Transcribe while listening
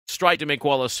straight to Mick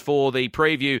Wallace for the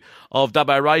preview of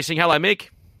Dubbo Racing. Hello, Mick.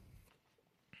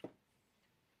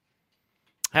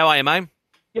 How are you, mate?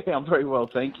 Yeah, I'm very well,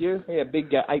 thank you. Yeah,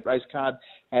 big 8-race card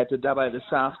at the Dubbo this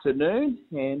afternoon,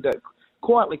 and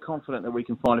quietly confident that we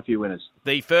can find a few winners.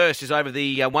 The first is over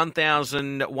the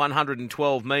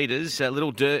 1,112 metres.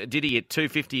 Little Diddy at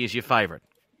 250 is your favourite.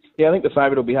 Yeah, I think the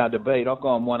favourite will be hard to beat. I've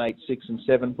gone 1, 8, 6 and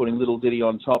 7, putting Little Diddy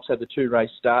on top. So the 2 race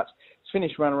starts. It's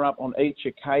finished runner-up on each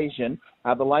occasion.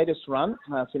 The latest run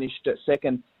finished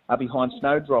second behind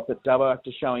Snowdrop at Dubbo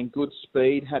after showing good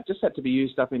speed. Just had to be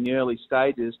used up in the early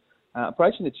stages.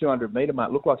 Approaching the 200-metre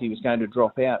mark, looked like he was going to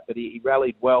drop out, but he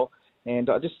rallied well.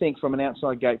 And I just think from an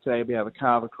outside gate today, he'll be able to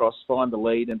carve across, find the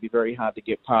lead, and be very hard to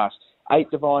get past. 8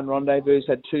 Divine Rendezvous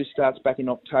had 2 starts back in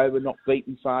October, not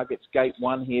beaten far, gets gate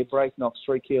 1 here. Breaknock's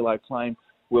 3 kilo claim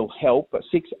will help.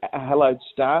 6 Hallowed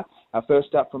Star,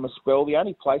 first up from a spell. The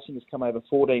only placing has come over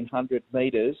 1,400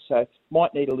 metres, so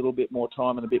might need a little bit more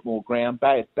time and a bit more ground.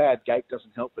 Bad gate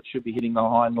doesn't help, but should be hitting the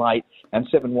line late. And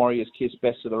 7 Warriors Kiss,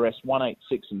 best of the rest, 1, 8,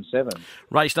 6 and 7.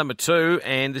 Race number 2,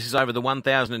 and this is over the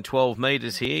 1,012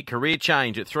 metres here. Career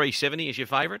Change at 370 is your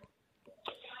favourite?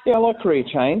 Yeah, I like Career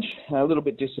Change. A little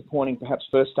bit disappointing, perhaps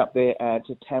first up there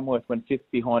to Tamworth when 5th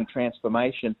behind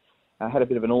Transformation. Had a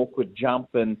bit of an awkward jump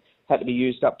and had to be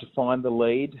used up to find the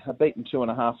lead. Beaten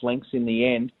 2.5 lengths in the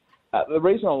end. The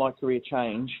reason I like Career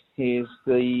Change is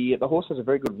the horse has a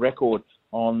very good record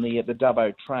on the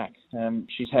Dubbo track.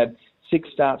 She's had 6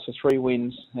 starts for 3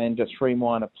 wins and just 3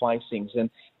 minor placings.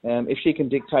 And if she can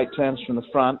dictate terms from the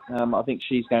front, I think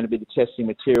she's going to be the testing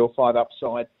material. 5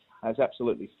 Upside is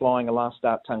absolutely flying. A last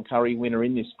start Tuncurry winner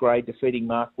in this grade, defeating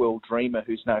Mark World Dreamer,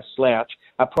 who's no slouch.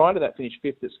 Prior to that, finished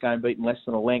 5th at Scone, beaten less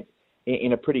than a length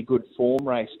in a pretty good form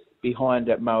race behind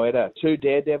Moetta. 2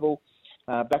 Daredevil,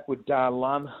 back with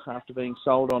Darlun after being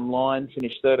sold online.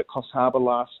 Finished 3rd at Coffs Harbour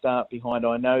last start behind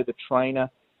I Know the Trainer.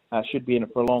 Should be in it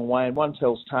for a long way. And 1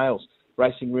 Tells Tales,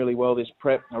 racing really well this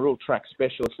prep. A real track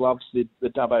specialist, loves the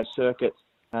Dubbo circuit.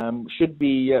 Should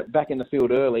be back in the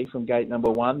field early from gate number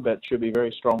 1, but should be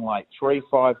very strong late. 3,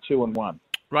 5, 2 and 1.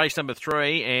 Race number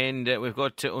 3, and we've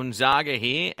got Unzaga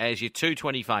here as your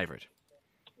 220 favourite.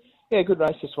 Yeah, good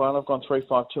race this one. I've gone 3,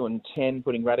 5, 2 and 10,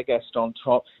 putting Radagast on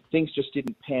top. Things just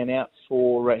didn't pan out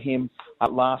for him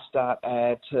at last start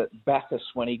at Bathurst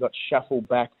when he got shuffled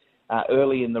back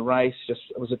early in the race. Just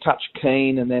was a touch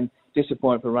keen and then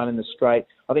disappointed for running the straight.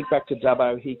 I think back to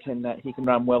Dubbo, he can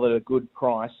run well at a good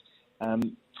price.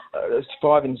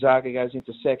 5 Unzaga goes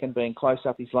into second, being close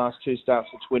up his last 2 starts.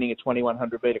 It's winning a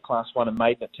 2,100 metre Class 1 and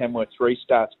maiden at Tamworth. 3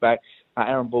 starts back.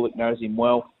 Aaron Bullock knows him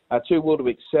well. 2 Will to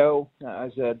Excel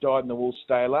as a dyed-in-the-wool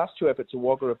stay. Last 2 efforts of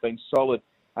Wagga have been solid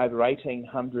over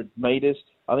 1,800 metres.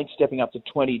 I think stepping up to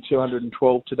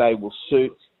 2,212 today will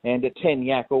suit. And at 10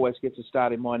 Yak always gets a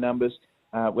start in my numbers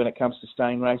when it comes to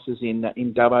staying races in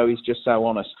Dubbo. He's just so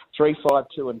honest. 3, 5,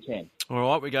 2 and 10. All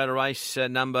right, we go to race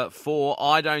number 4.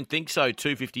 I Don't Think So,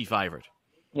 250 favourite.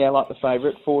 Yeah, I like the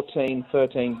favourite. 14,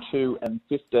 13, 2 and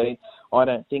 15. I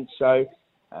Don't Think So.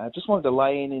 Just wanted to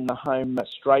lay in the home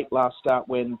straight last start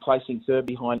when placing 3rd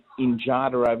behind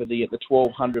Injada over the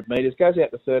 1,200 metres. Goes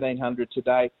out to 1,300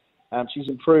 today. She's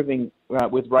improving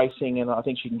with racing, and I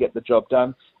think she can get the job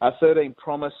done. 13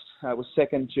 Promised was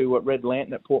second to Red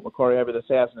Lantern at Port Macquarie over the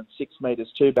 1,006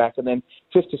 metres 2 back, and then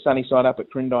 5th to Sunnyside up at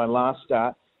Crindine last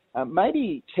start.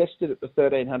 Maybe tested at the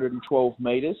 1,312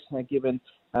 metres, given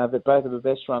that both of her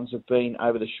best runs have been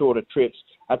over the shorter trips.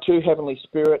 2 Heavenly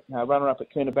Spirit, runner-up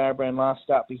at Coonabarabran last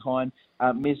start behind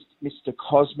Mr.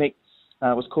 Cosmic,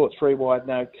 was caught 3 wide,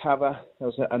 no cover. That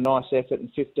was a nice effort, and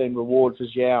 15 Reward for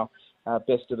Zhao,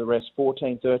 best of the rest.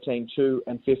 14, 13, 2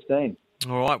 and 15.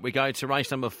 All right, we go to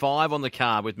race number 5 on the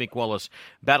card with Mick Wallace.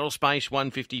 Battle Space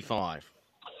 155.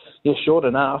 Yeah, short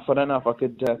enough. I don't know if I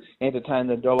could entertain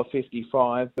the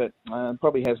 $1.55, but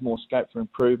probably has more scope for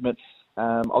improvement.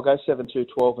 I'll go 7, 2,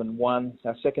 12 and 1.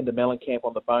 Second to Mellencamp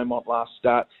on the Beaumont last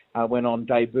start. Went on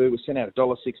debut. Was sent out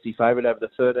 $1.60 favourite over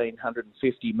the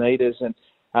 1,350 metres, and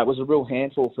it was a real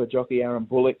handful for jockey Aaron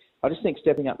Bullock. I just think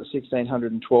stepping up to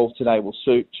 1,612 today will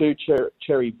suit. 2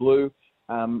 Cherry Blue,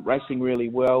 racing really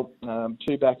well.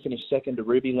 2 back, finished second to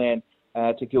Rubyland.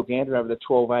 To Gilgander over the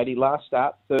 1,280. Last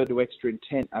start, 3rd to Extra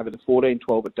Intent over the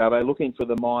 1,412 at Dubbo. Looking for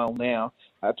the mile now.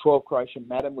 12 Croatian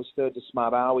Madam was 3rd to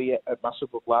Smart Awi at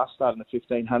Muswellbrook last start in the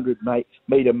 1,500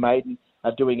 metre maiden,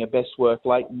 doing her best work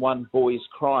late. And 1 Boy's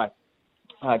Cry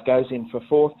goes in for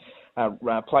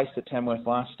 4th. Placed at Tamworth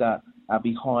last start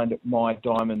behind My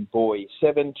Diamond Boy.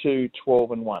 7, 2,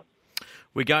 12 and 1.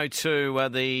 We go to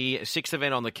the 6th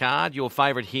event on the card. Your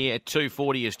favourite here at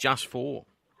 240 is Just 4.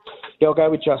 Yeah, I'll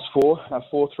go with Just 4.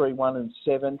 4, 3, 1 and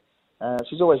 7.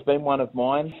 She's always been one of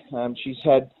mine. She's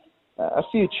had a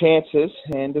few chances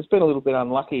and has been a little bit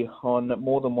unlucky on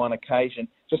more than one occasion.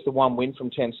 Just the one win from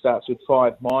 10 starts with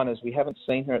 5 minors. We haven't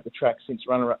seen her at the track since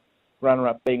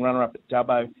being runner-up at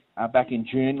Dubbo back in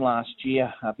June last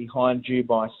year, behind due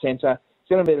by centre. It's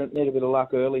going to need a bit of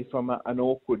luck early from an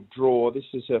awkward draw. This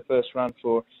is her first run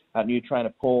for new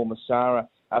trainer Paul Massara.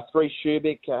 3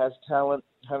 Shubik has talent.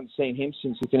 Haven't seen him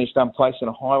since he finished unplaced on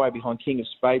a highway behind King of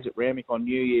Spades at Randwick on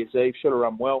New Year's Eve. Should have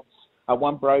run well.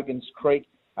 1 Brogan's Creek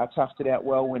toughed it out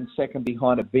well when second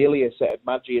behind Abelius at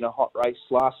Mudgee in a hot race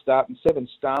last start. And 7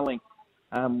 Starling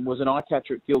was an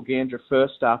eye-catcher at Gilgandra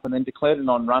first up and then declared a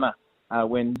non-runner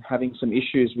when having some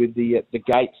issues with the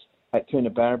gates at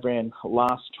Coonabarabran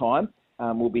last time.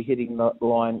 We'll be hitting the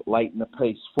line late in the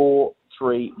piece. 4,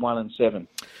 3, 1 and 7.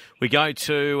 We go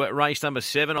to race number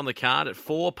 7 on the card at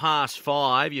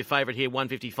 5:04. Your favourite here,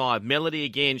 155. Melody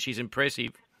again, she's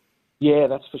impressive. Yeah,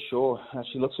 that's for sure.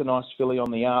 She looks a nice filly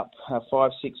on the up.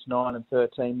 5, 6, 9 and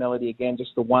 13. Melody again,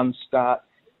 just the one start.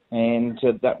 And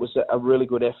that was a really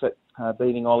good effort,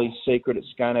 beating Ollie's Secret at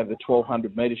Scone over the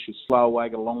 1,200 metres. She was slow away,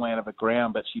 got a long way out of the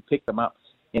ground, but she picked them up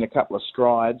in a couple of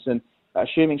strides. And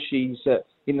assuming she's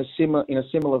in a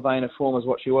similar vein of form as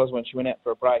what she was when she went out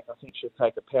for a break, I think she'll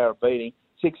take a power beating.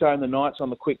 6 Own the Knights on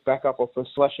the quick backup off a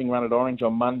slashing run at Orange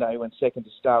on Monday when second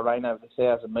to Star Rain over the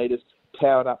 1,000 metres,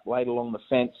 powered up late along the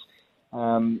fence.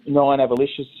 9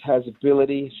 Avalicious has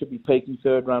ability, should be peaking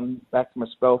third run back from a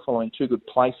spell following 2 good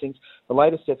placings. The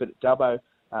latest effort at Dubbo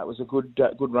was a good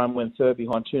run when third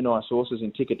behind 2 nice horses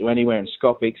in Ticket to Anywhere and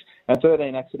Scopix. And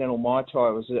 13 Accidental Mai Tai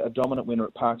was a dominant winner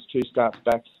at Parks 2 starts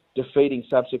back, defeating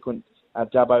subsequent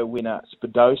Dubbo winner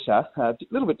Spadosa. A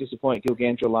little bit disappointed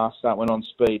Gilgandra last start, went on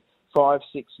speed. 5,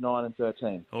 6, 9 and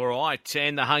 13. All right,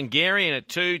 and the Hungarian at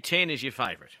 2:10 is your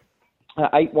favourite.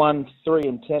 8, 1, 3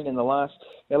 and 10 in the last.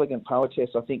 Elegant Poetess,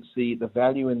 I think, is the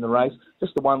value in the race.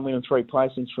 Just the 1 win and 3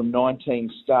 placings from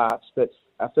 19 starts, but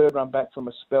a third run back from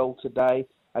a spell today.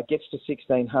 Gets to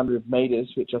 1,600 metres,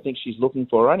 which I think she's looking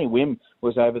for. Her only win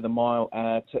was over the mile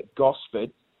at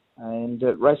Gosford, and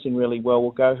racing really well.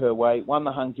 Will go her way. Won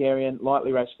the Hungarian,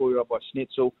 lightly raced 4-year-old by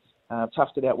Schnitzel.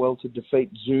 Toughed it out well to defeat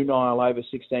Zunile over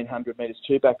 1,600 metres,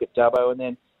 2 back at Dubbo, and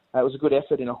then it was a good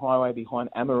effort in a highway behind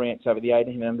Amaranth over the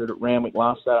 1,800 at Randwick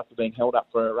last start after being held up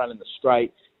for a run in the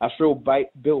straight. Thrill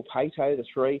Bill Pate, the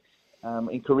 3,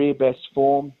 in career best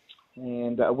form,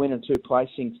 and a win and 2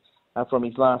 placings from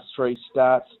his last 3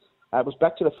 starts. It was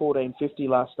back to the 14.50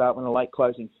 last start when a late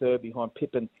closing third behind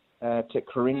Pippin to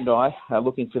Corindai,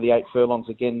 looking for the 8 furlongs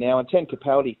again now. And 10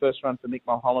 Capaldi, first run for Mick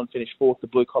Mulholland, finished 4th. The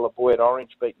Blue Collar Boy at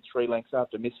Orange, beaten 3 lengths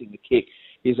after missing the kick,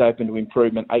 is open to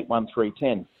improvement. 8, 1, 3,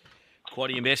 10.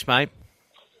 Quaddy and best, mate?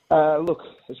 Look,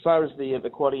 as far as the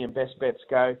Quaddy and best bets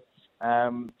go,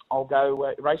 I'll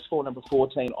go race 4, number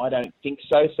 14. I don't think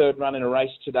so. Third run in a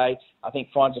race today, I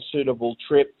think finds a suitable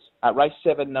trip. Race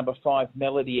 7, number 5,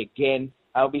 Melody again.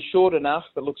 It'll be short enough,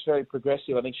 but looks very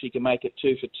progressive. I think she can make it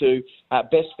 2 for 2.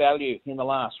 Best value in the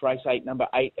last, race 8, number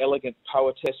 8, Elegant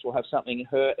Poetess will have something in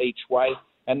her each way.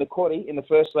 And the Quaddy in the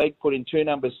first leg put in 2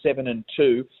 numbers 7 and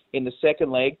 2. In the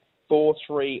second leg, 4,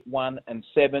 3, 1 and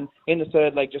 7. In the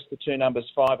third leg, just the 2 numbers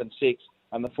 5 and 6.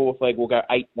 And the fourth leg will go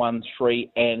 8, 1,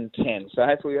 3 and 10. So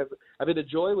hopefully we have a bit of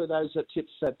joy with those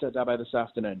tips at Dubbo this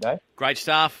afternoon, Dave. Great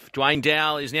stuff. Dwayne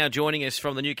Dowell is now joining us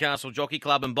from the Newcastle Jockey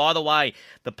Club. And by the way,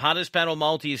 the Punters Panel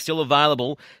Multi is still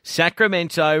available.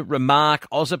 Sacramento, Remark,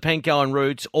 Ozapenko and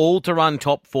Roots, all to run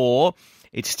top 4.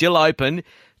 It's still open.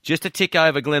 Just a tick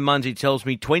over, Glenn Munsey tells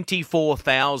me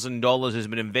 $24,000 has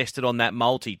been invested on that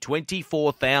multi.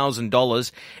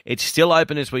 $24,000. It's still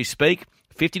open as we speak.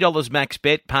 $50 max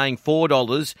bet, paying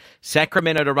 $4.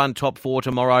 Sacramento to run top 4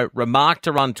 tomorrow. Remark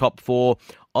to run top 4.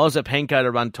 Ozapenko to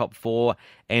run top 4.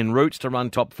 And Roots to run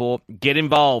top 4. Get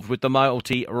involved with the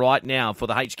multi right now for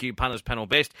the HQ Punters Panel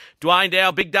Best. Dwayne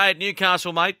Dowell, big day at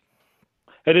Newcastle, mate.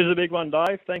 It is a big one,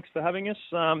 Dave. Thanks for having us.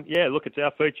 Look, it's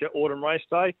our feature autumn race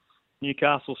day.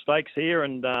 Newcastle Stakes here,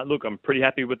 and look, I'm pretty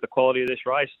happy with the quality of this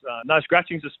race. No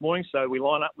scratchings this morning, so we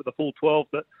line up with a full 12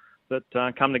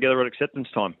 that come together at acceptance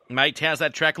time. Mate, how's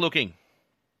that track looking?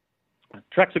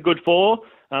 Track's a good 4.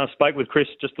 Spoke with Chris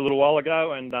just a little while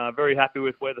ago, and very happy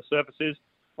with where the surface is.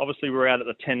 Obviously, we're out at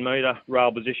the 10-metre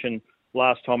rail position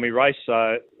last time we raced,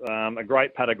 so a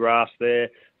great pad of grass there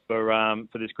for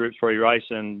this Group 3 race,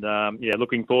 and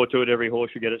looking forward to it. Every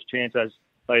horse should get its chance, as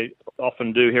they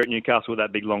often do here at Newcastle with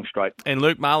that big long straight. And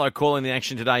Luke Marlowe calling the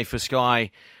action today for Sky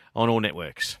on all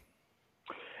networks.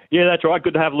 Yeah, that's right.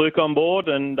 Good to have Luke on board.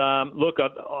 And look,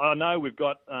 I know we've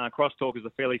got Crosstalk as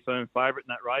a fairly firm favourite in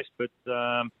that race, but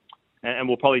and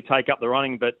we'll probably take up the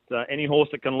running. But any horse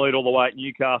that can lead all the way at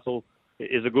Newcastle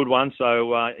is a good one.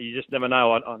 So you just never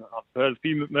know. I've heard a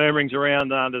few murmurings around.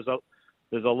 There's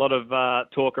a lot of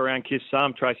talk around Kiss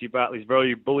Sum. Tracy Bartley's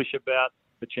very bullish about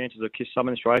the chances of Kiss Sum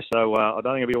in this race. So I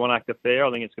don't think it'll be a one-act affair.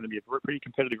 I think it's going to be a pretty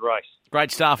competitive race.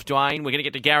 Great stuff, Dwayne. We're going to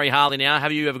get to Gary Harley now.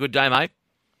 Have a good day, mate.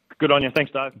 Good on you.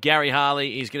 Thanks, Dave. Gary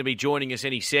Harley is going to be joining us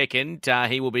any second.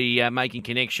 He will be making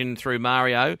connection through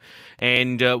Mario,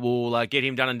 and we'll get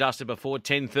him done and dusted before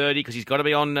 10:30 because he's got to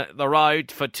be on the road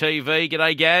for TV.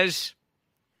 G'day, Gaz.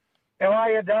 How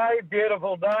are you, Dave?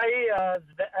 Beautiful day. As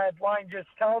Dwayne just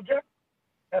told you,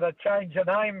 had to change the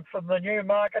name from the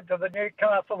Newmarket to the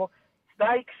Newcastle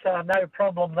Stakes. No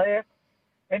problem there.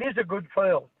 It is a good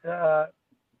field.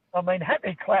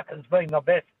 Happy Clap has been the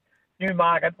best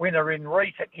Newmarket winner in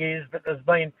recent years, but there's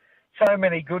been so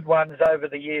many good ones over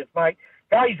the years, mate.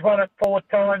 Gay's won it 4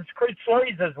 times. Chris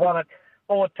Lees has won it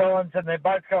 4 times, and they've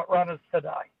both got runners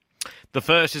today. The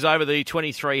first is over the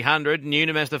 2,300.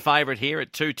 Newnham as the favourite here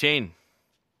at 2:10.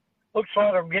 Looks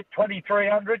like I'll get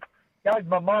 2,300. Gave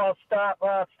them a mile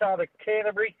last start at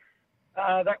Canterbury.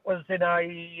 That was in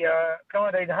a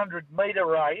 1,900-metre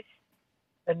race.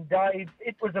 And Dave,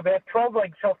 it was about 12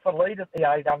 lengths off the lead at the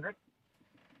 800.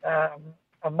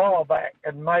 A mile back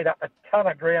and made up a ton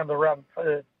of ground to run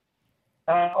third.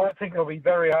 I think it'll be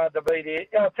very hard to beat it.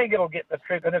 I think it'll get the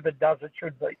trip, and if it does, it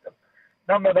should beat them.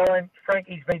 Number 9,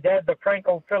 Frankie's me dad, the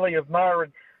Frankel filly of Mar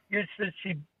and Eustace.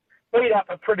 She beat up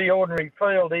a pretty ordinary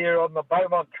field here on the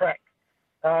Beaumont track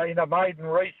in a maiden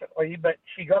recently, but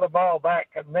she got a mile back,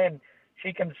 and then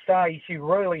she can stay. She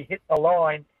really hit the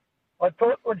line. I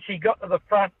thought when she got to the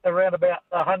front around about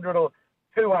 100 or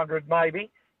 200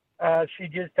 maybe, she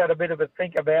just had a bit of a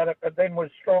think about it, but then was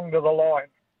strong to the line.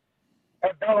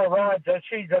 Bella Rides,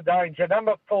 she's a danger.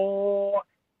 Number 4,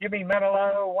 Jimmy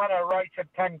Manilow won a race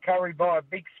at Tuncurry by a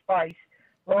big space.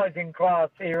 Rising class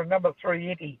here. And number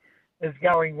 3, Inty, is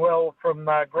going well from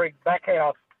Greg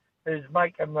Backhouse, who's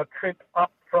making the trip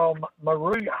up from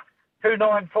Maruga. 2,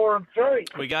 9, 4 and 3.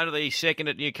 We go to the second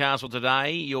at Newcastle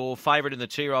today. Your favourite in the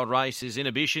 2-year-old race is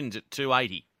Inhibitions at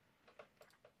 280.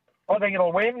 I think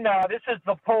it'll win. This is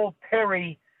the Paul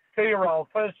Perry 2-year-old.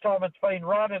 First time it's been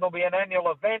run. It'll be an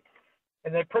annual event.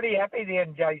 And they're pretty happy, the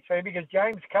NJC, because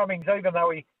James Cummings, even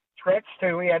though he scratched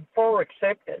 2, he had 4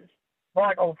 acceptors.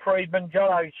 Michael Friedman,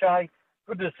 John O'Shea.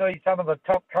 Good to see some of the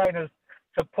top trainers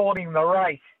supporting the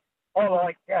race. I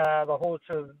like the horse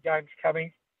of James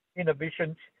Cummings,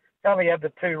 Inhibitions. Only had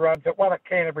the 2 runs. It won at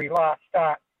Canterbury last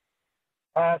start.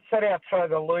 Set outside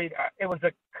the leader. It was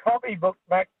a copybook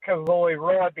McAvoy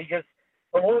ride because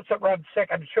the horse that ran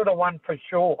second should have won for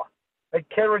sure. But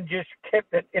Karen just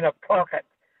kept it in a pocket.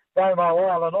 Bromo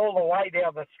Island all the way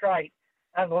down the straight,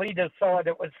 and Lee decided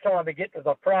it was time to get to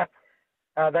the front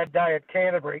that day at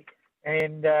Canterbury,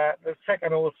 and the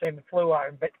second horse then flew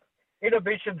home. But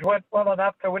Inhibitions went well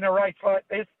enough to win a race like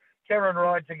this. Karen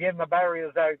rides again, the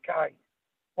barrier's okay.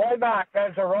 Waymark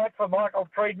goes all right for Michael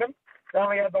Friedman. They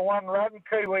only had the 1 run,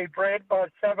 Kiwi bred by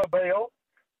Savabeel.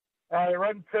 They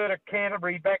ran third at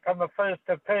Canterbury back on the 1st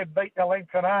of Feb, beat the length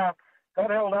and a half. Got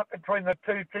held up between the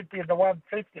 250 and the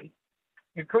 150.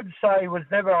 You could say was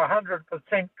never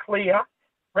 100% clear.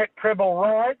 Brett Treble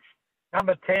rides.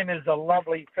 Number 10 is a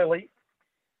lovely filly,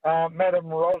 Madam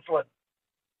Roslyn.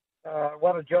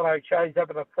 One of John O'Shea's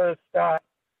having a first start.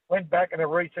 Went back in a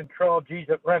recent trial. Geez,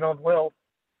 it ran on well.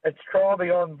 Its trial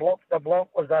beyond Blanc de Blanc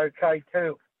was okay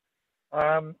too.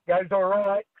 Goes all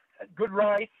right. Good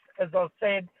race, as I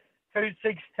said. 2,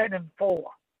 6, 10 and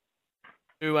 4.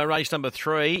 To race number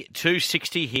 3,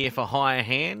 260 here for Higher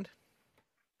Hand.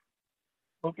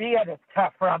 Look, he had a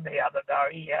tough run the other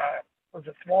day. He was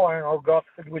a flying or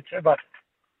Gosford,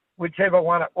 whichever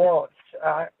one it was.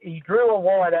 He drew a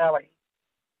wide alley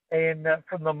and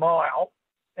from the mile,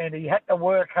 and he had to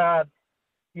work hard,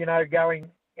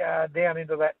 going down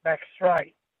into that back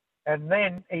straight. And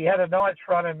then he had a nice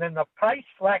run, and then the pace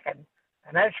slackened,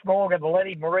 and Ash Morgan let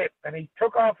him rip, and he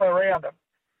took off around him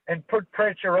and put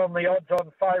pressure on the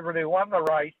odds-on favourite who won the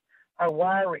race,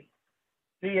 Awari.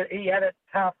 He had it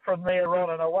tough from there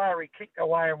on, and Awari kicked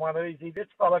away and won easy. This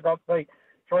fella got beat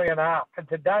 3.5. And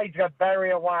today he's got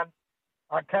barrier 1.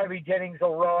 Kobe Jennings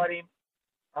will ride him.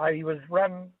 He was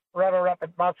runner-up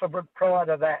at Musselburgh prior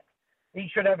to that. He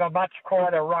should have a much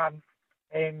quieter run,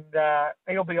 and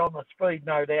he'll be on the speed,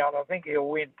 no doubt. I think he'll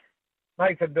win.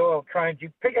 Nathan Doyle trains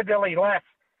you. Piccadilly Lass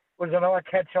was an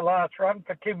eye-catcher last run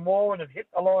for Kim Warren and hit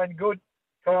the line good.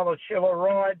 Tyler Schiller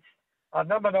rides.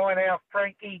 Number 9, Alf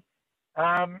Frankie.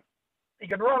 He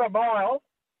can run a mile.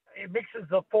 He mixes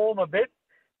the form a bit.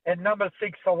 And number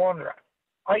 6, The Wanderer.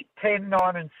 8, 10,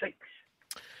 9 and 6.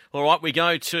 All right, we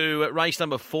go to race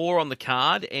number 4 on the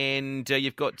card, and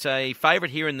you've got a favourite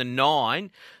here in the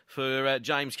 9 for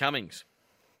James Cummings.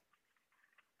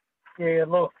 Yeah,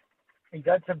 look, he's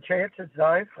had some chances,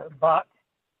 though, but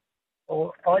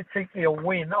I think he'll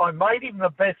win. I made him the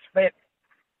best bet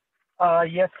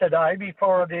yesterday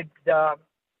before I did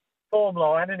Form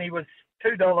Line, and he was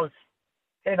 $2.10,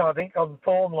 I think, on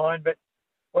Form Line, but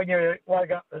when you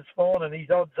woke up this morning, he's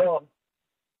odds on.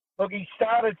 Look, he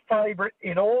started favourite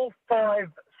in all 5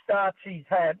 starts he's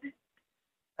had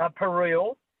per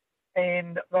reel,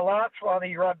 and the last one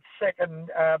he run second,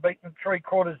 beaten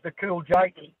 3/4 to Cool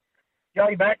Jakey.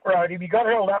 Jay Mack rode him. He got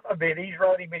held up a bit. He's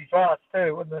rode him his last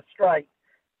 2 in the straight,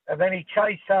 and then he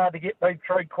chased hard to get beat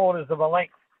 3/4 of a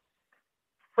length.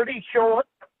 Pretty short,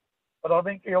 but I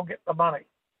think he'll get the money.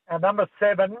 And number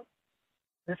 7,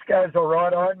 this goes all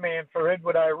right. Ironman for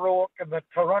Edward O'Rourke and the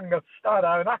Taronga stud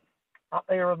owner up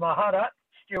there in the Hutter,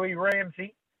 Stewie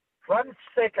Ramsey. Runs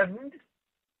second.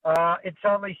 It's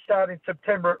only starting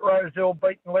September at Roseville,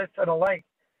 beaten less than a length.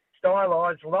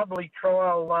 Stylised, lovely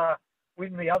trial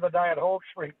win the other day at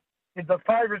Hawkesbury. If the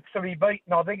favourites to be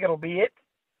beaten, I think it'll be it.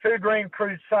 2 Grand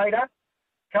Crusader,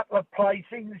 couple of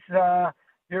placings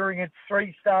during its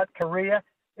 3-start career.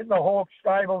 In the Hawk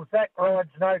stable, Zach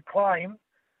rides No Claim.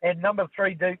 And number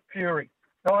 3, Deep Fury.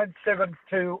 9, 7,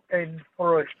 2, and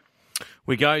 3.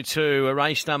 We go to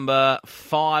race number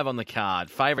 5 on the card.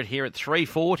 Favourite here at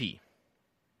 $3.40.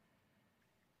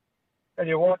 And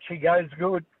you watch, he goes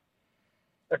good.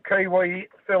 The Kiwi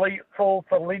filly, Fall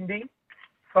for Lindy,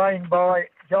 trained by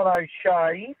John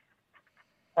O'Shea,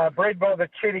 bred by the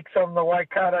Chittix on the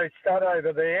Waikato stud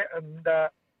over there, and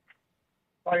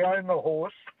they own the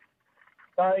horse.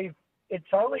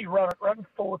 It's only run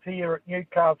 4th here at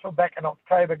Newcastle back in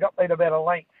October, got beat about a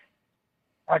length.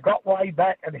 I got way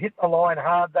back and hit the line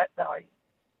hard that day.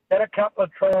 Had a couple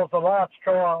of trials. The last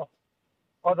trial,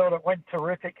 I thought it went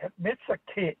terrific. It missed a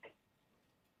kick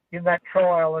in that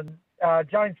trial, and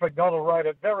James McDonald rode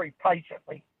it very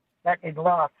patiently back in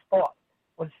last spot.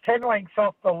 Was 10 lengths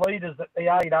off the leaders at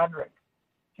the 800.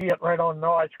 Gee, it ran on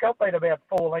nice. Got beat about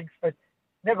 4 lengths, but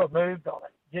never moved on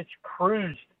it. Just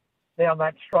cruised down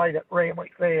that straight at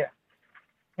Randwick there.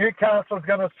 Newcastle's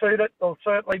going to suit it. There'll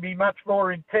certainly be much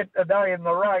more intent today in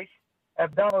the race.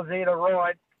 Abdullah's here to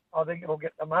ride. I think it'll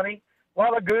get the money. La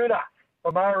Laguna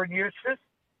from Aaron Eustace.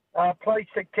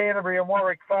 Placed at Canterbury and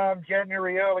Warwick Farm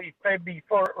January, early Feb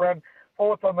before it ran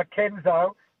 4th on the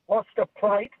Kenzo. Lost a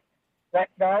plate that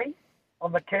day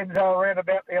on the Kenzo around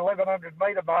about the 1100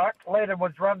 metre mark. Led and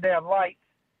was run down late.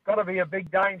 Got to be a big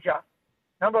danger.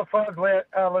 Number 5,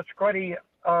 Lasquetti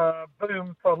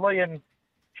Boom for Lee and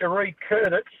Cherie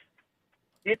Curtis.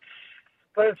 Its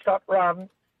first up run,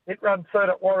 it ran 3rd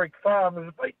at Warwick Farm. It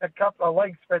was beaten a couple of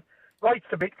lengths, but raced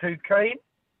a bit too keen.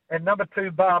 And number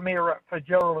 2, Barmera for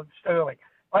Gerald and Sterling.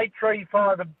 8, 3,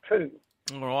 5 and 2.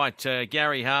 All right,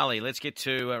 Gary Harley, let's get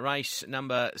to race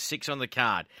number 6 on the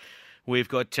card. We've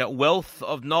got Wealth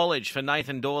of Knowledge for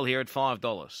Nathan Doyle here at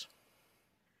 $5.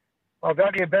 My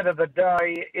value bet of the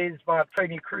day is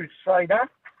Martini Crusader.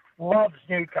 Loves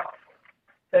Newcastle.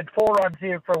 Had 4 runs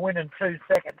here for a win in 2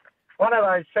 seconds. One of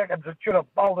those seconds that should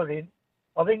have bolted in.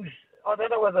 I don't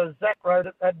know whether Zach rode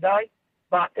it that day,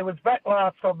 but it was back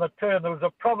last on the turn. There was a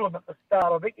problem at the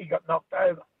start. I think he got knocked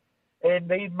over.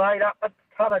 And he made up a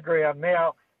ton of ground.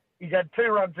 Now, he's had 2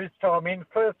 runs this time in.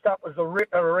 First up was a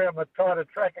ripper around the tighter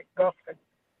track at Gosford.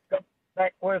 Got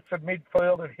back worse than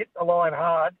midfield and hit the line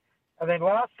hard. And then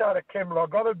last start at Kemmel, I've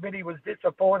got to admit he was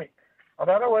disappointing. I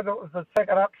don't know whether it was the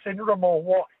second up syndrome or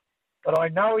what, but I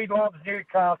know he loves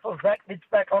Newcastle. Zach gets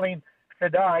back on him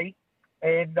today,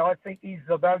 and I think he's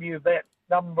the value bet.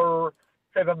 Number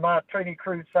 7, Martini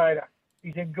Crusader.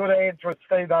 He's in good hands with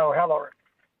Steve O'Halloran.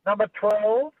 Number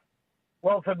 12,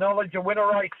 Wealth of Knowledge, a winner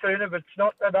race soon. If it's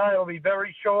not today, it'll be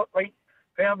very shortly.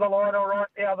 Found the line all right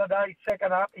the other day.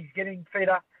 Second up, he's getting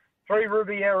fitter. 3,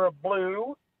 Riviera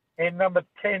Blue, and number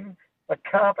 10, the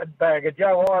Carpetbagger.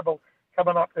 Joe Eibel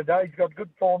coming up today. He's got good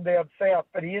form down south,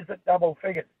 but he is at double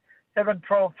figures. 7,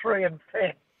 12, 3 and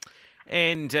 10.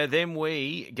 And then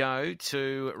we go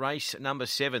to race number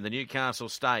 7, the Newcastle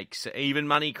Stakes. Even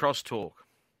money crosstalk.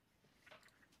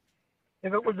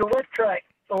 If it was a wet track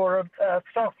or a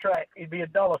soft track, it'd be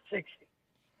 $1.60.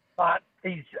 But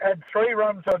he's had 3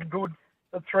 runs on good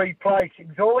for 3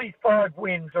 placings. All his 5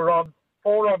 wins are on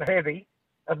 4 on heavy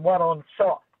and 1 on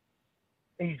soft.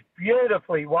 He's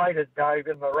beautifully weighted, Dave,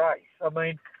 in the race. I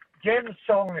mean, Jem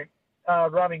Song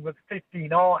running with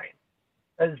 59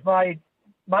 has made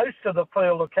most of the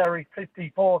field will carry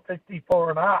 54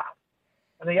 and a half.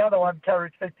 And the other one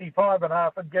carries 55 and a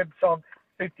half, and Jem Song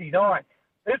 59.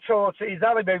 This horse, he's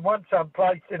only been once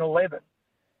unplaced in 11.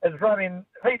 Has run in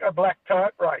a heap of black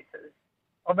type races.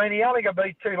 I mean, he only got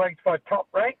beat 2 lengths by Top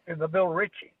Rank in the Bill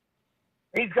Ritchie.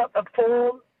 He's got the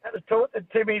form. Had to talk to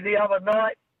Timmy the other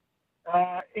night.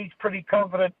 He's pretty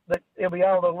confident that he'll be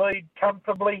able to lead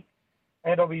comfortably,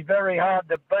 and it'll be very hard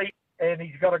to beat, and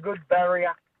he's got a good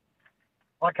barrier.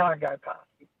 I can't go past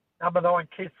him. Number 9,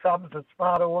 Kiss Sums, a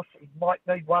smart horse. He might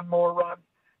need one more run.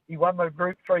 He won the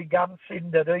Group 3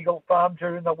 Gunsind at Eagle Farm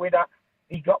during the winter.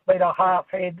 He got beat a half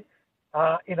head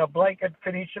in a blanket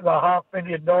finish of the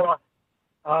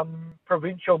 $500,000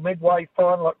 provincial midway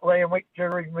final at Randwick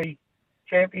during the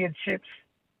championships.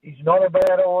 He's not a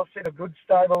bad horse, in a good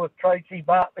stable with Tracy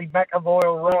Bartley. McAvoy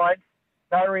will ride.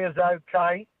 Barrier's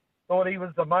okay. Thought he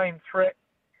was the main threat.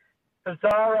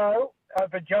 Pizarro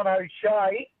for John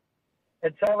O'Shea.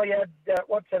 It's only had,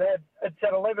 It's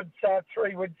had 11 starts,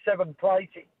 3 wins, 7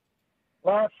 placing.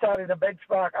 Last start in the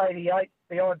benchmark 88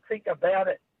 behind Think About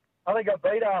It. Only got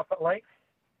beat half at length.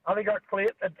 Only got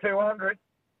cleared at 200.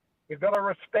 You've got to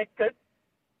respect it.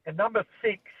 And number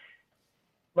 6,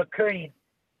 Lakeen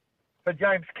for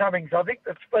James Cummings. I think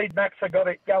the Speed Max have got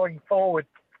it going forward,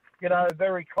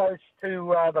 very close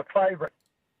to the favourite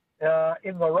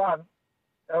in the run.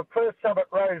 First sub at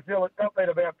Roseville, it got beat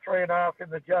about 3.5 in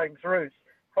the James Roos.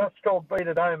 Crosstalk beat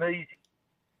it home easy.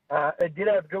 It did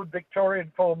have good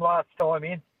Victorian form last time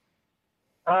in.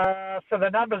 So the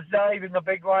numbers, Dave, in the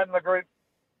big one, the Group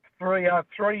 3 are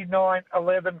 3, 9,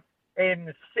 11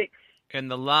 and 6. And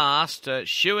the last,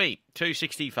 Shuey,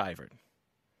 260 favourite.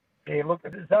 Yeah, look,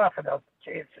 there's half a dozen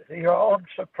chances here. I'm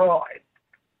surprised.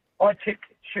 I tipped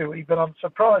Shuey, but I'm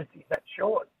surprised he's that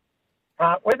short.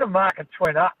 When the markets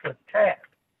went up with Tab,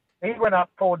 he went up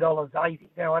 $4.80.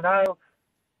 Now, I know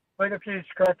been a few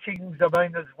scratchings. I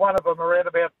mean, there's one of them around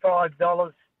about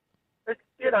 $5. It's,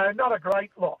 not a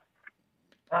great lot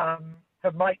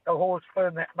to make the horse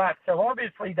firm that much. So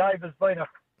obviously, Dave, has been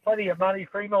plenty of money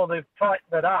for him, or they've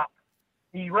tightened it up.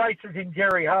 He races in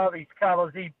Jerry Harvey's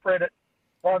colours. He bred it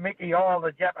by Mickey Isle,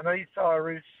 the Japanese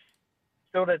sire who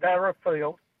stood at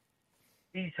Arrowfield.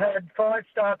 He's had 5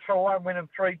 starts for 1 win and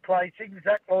 3 placings.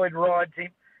 Zach Lloyd rides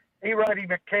him. He rode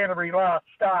him at Canterbury last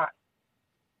start.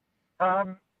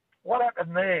 What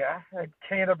happened there at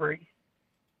Canterbury,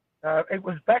 it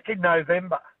was back in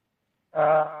November,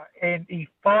 and he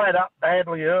fired up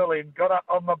badly early and got up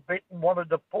on the bit and wanted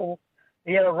to pull.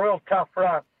 He had a real tough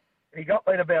run. He got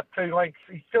beat about 2 lengths.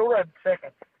 He still ran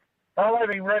second. They'll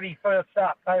have him ready first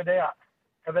up, no doubt,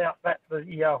 about that, the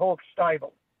Hawke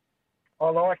stable. I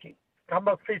like him.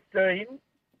 Number 15,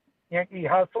 Yankee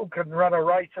Hustle, can run a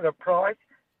race at a price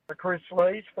for Chris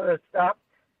Lees first up.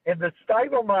 And the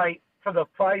stablemate for the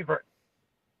favourite,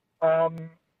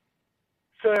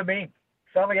 Sir Ming.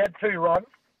 It's only had 2 runs,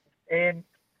 and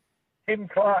Tim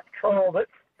Clark trialled it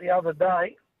the other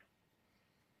day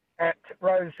at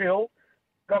Rose Hill.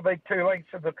 Got beat 2 lengths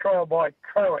in the trial by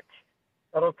Croach.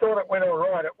 But I thought it went all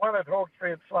right. It won at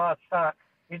Hawkesbury its last start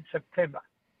in September.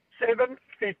 7,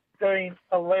 15,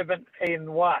 11 and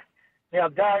 1. Now,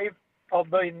 Dave, I've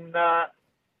been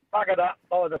buggered up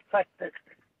by the fact that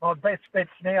my best bet's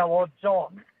now odds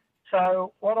on.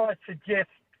 So what I suggest,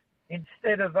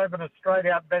 instead of having a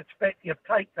straight-out best bet, you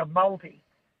take the multi.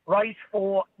 Race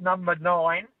 4, number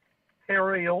 9,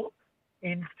 Periel,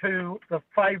 into the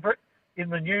favourite in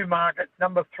the Newmarket,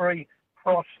 number 3,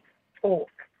 Cross Talk.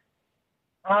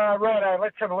 Righto,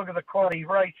 let's have a look at the quaddy.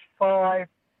 Race 5,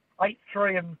 8,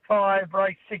 3 and 5.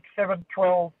 Race 6, 7,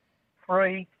 12,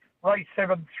 3. Race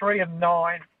 7, 3 and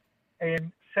 9.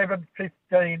 And 7,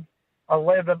 15,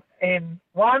 11 and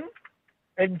 1.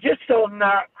 And just on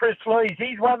Chris Lees,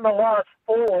 he's won the last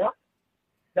 4,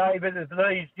 David, of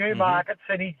these Newmarkets,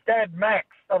 and his dad, Max,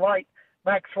 the late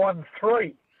Max, won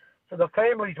 3. So the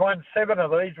family's won 7 of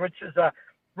these, which is a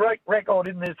great record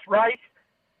in this race.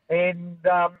 And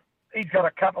he's got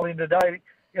a couple in today,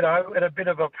 at a bit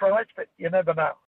of a price, but you never know.